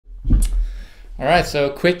Alright, so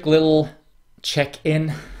quick little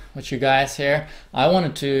check-in with you guys here. I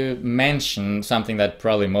wanted to mention something that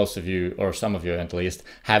probably most of you, or some of you at least,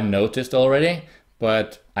 have noticed already,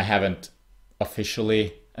 but I haven't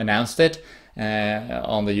officially announced it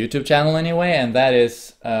on the YouTube channel anyway, and that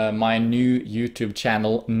is my new YouTube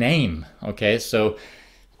channel name. Okay, so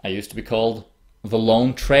I used to be called The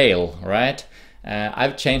Lone Trail, right?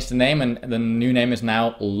 I've changed the name, and the new name is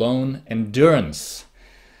now Lone Endurance.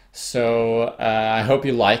 So I hope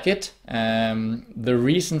you like it. The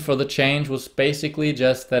reason for the change was basically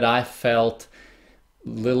just that I felt a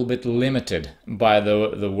little bit limited by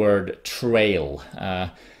the word trail.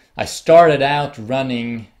 I started out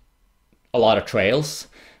running a lot of trails.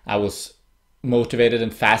 I was motivated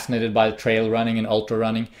and fascinated by trail running and ultra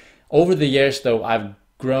running. Over the years though, I've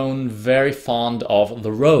grown very fond of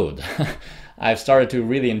the road. I've started to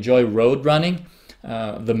really enjoy road running.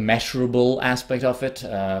 The measurable aspect of it,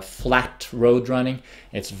 flat road running.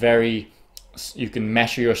 It's very, you can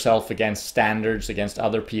measure yourself against standards, against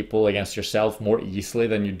other people, against yourself more easily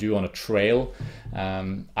than you do on a trail.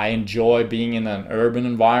 I enjoy being in an urban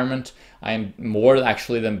environment. I'm more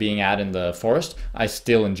actually than being out in the forest. I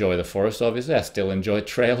still enjoy the forest, obviously. I still enjoy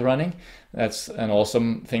trail running. That's an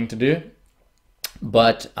awesome thing to do.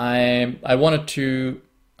 But I wanted to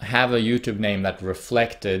have a YouTube name that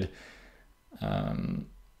reflected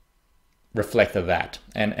that,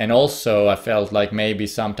 and also I felt like maybe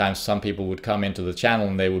sometimes some people would come into the channel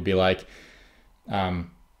and they would be like,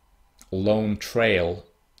 Lone Trail.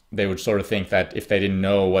 They would sort of think that if they didn't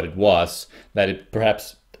know what it was, that it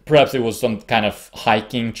perhaps it was some kind of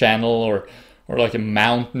hiking channel or like a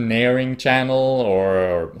mountaineering channel,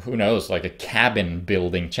 or who knows, like a cabin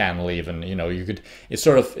building channel even. You know, you could,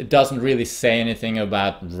 it doesn't really say anything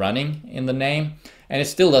about running in the name. And it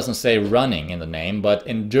still doesn't say running in the name, but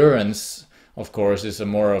endurance, of course, is a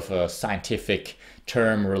more of a scientific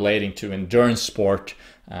term relating to endurance sport,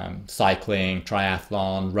 cycling,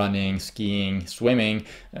 triathlon, running, skiing, swimming,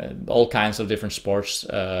 all kinds of different sports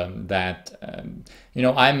that, you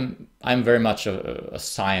know, I'm very much a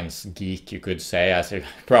science geek, you could say, as you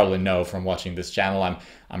probably know from watching this channel.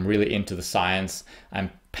 I'm really into the science. I'm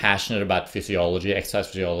passionate about physiology, exercise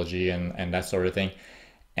physiology, and that sort of thing.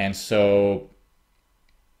 And so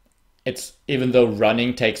it's, even though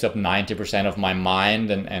running takes up 90% of my mind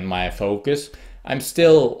and my focus, I'm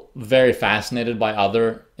still very fascinated by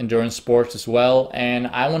other endurance sports as well, and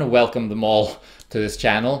I want to welcome them all to this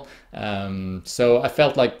channel. So I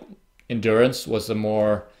felt like endurance was a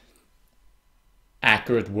more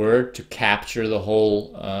accurate word to capture the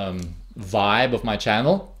whole vibe of my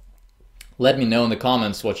channel. Let me know in the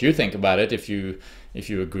comments what you think about it, if you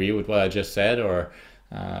agree with what I just said, or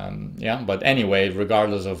yeah, but anyway,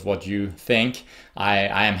 regardless of what you think,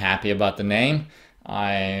 I am happy about the name.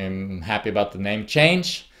 I'm happy about the name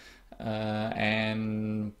change,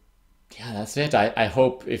 and yeah, that's it. I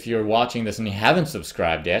hope if you're watching this and you haven't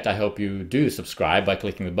subscribed yet, I hope you do subscribe by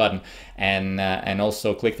clicking the button, and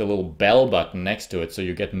also click the little bell button next to it so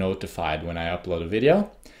you get notified when I upload a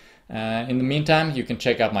video. In the meantime, you can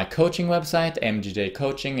check out my coaching website, MGJ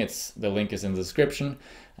Coaching. The link is in the description.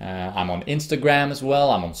 I'm on Instagram as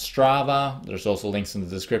well. I'm on Strava. There's also links in the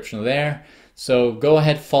description there. So go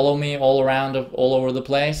ahead, follow me all around, all over the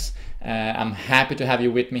place. I'm happy to have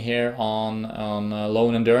you with me here on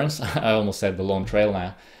Lone Endurance. I almost said the Lone Trail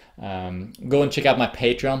now. Go and check out my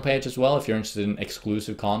Patreon page as well if you're interested in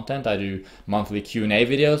exclusive content. I do monthly Q&A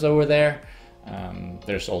videos over there.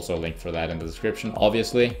 There's also a link for that in the description,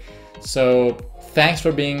 obviously. So thanks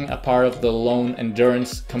for being a part of the Lone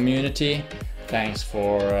Endurance community. Thanks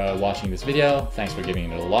for watching this video. Thanks for giving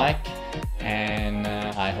it a like. And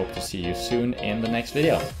I hope to see you soon in the next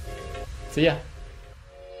video. See ya.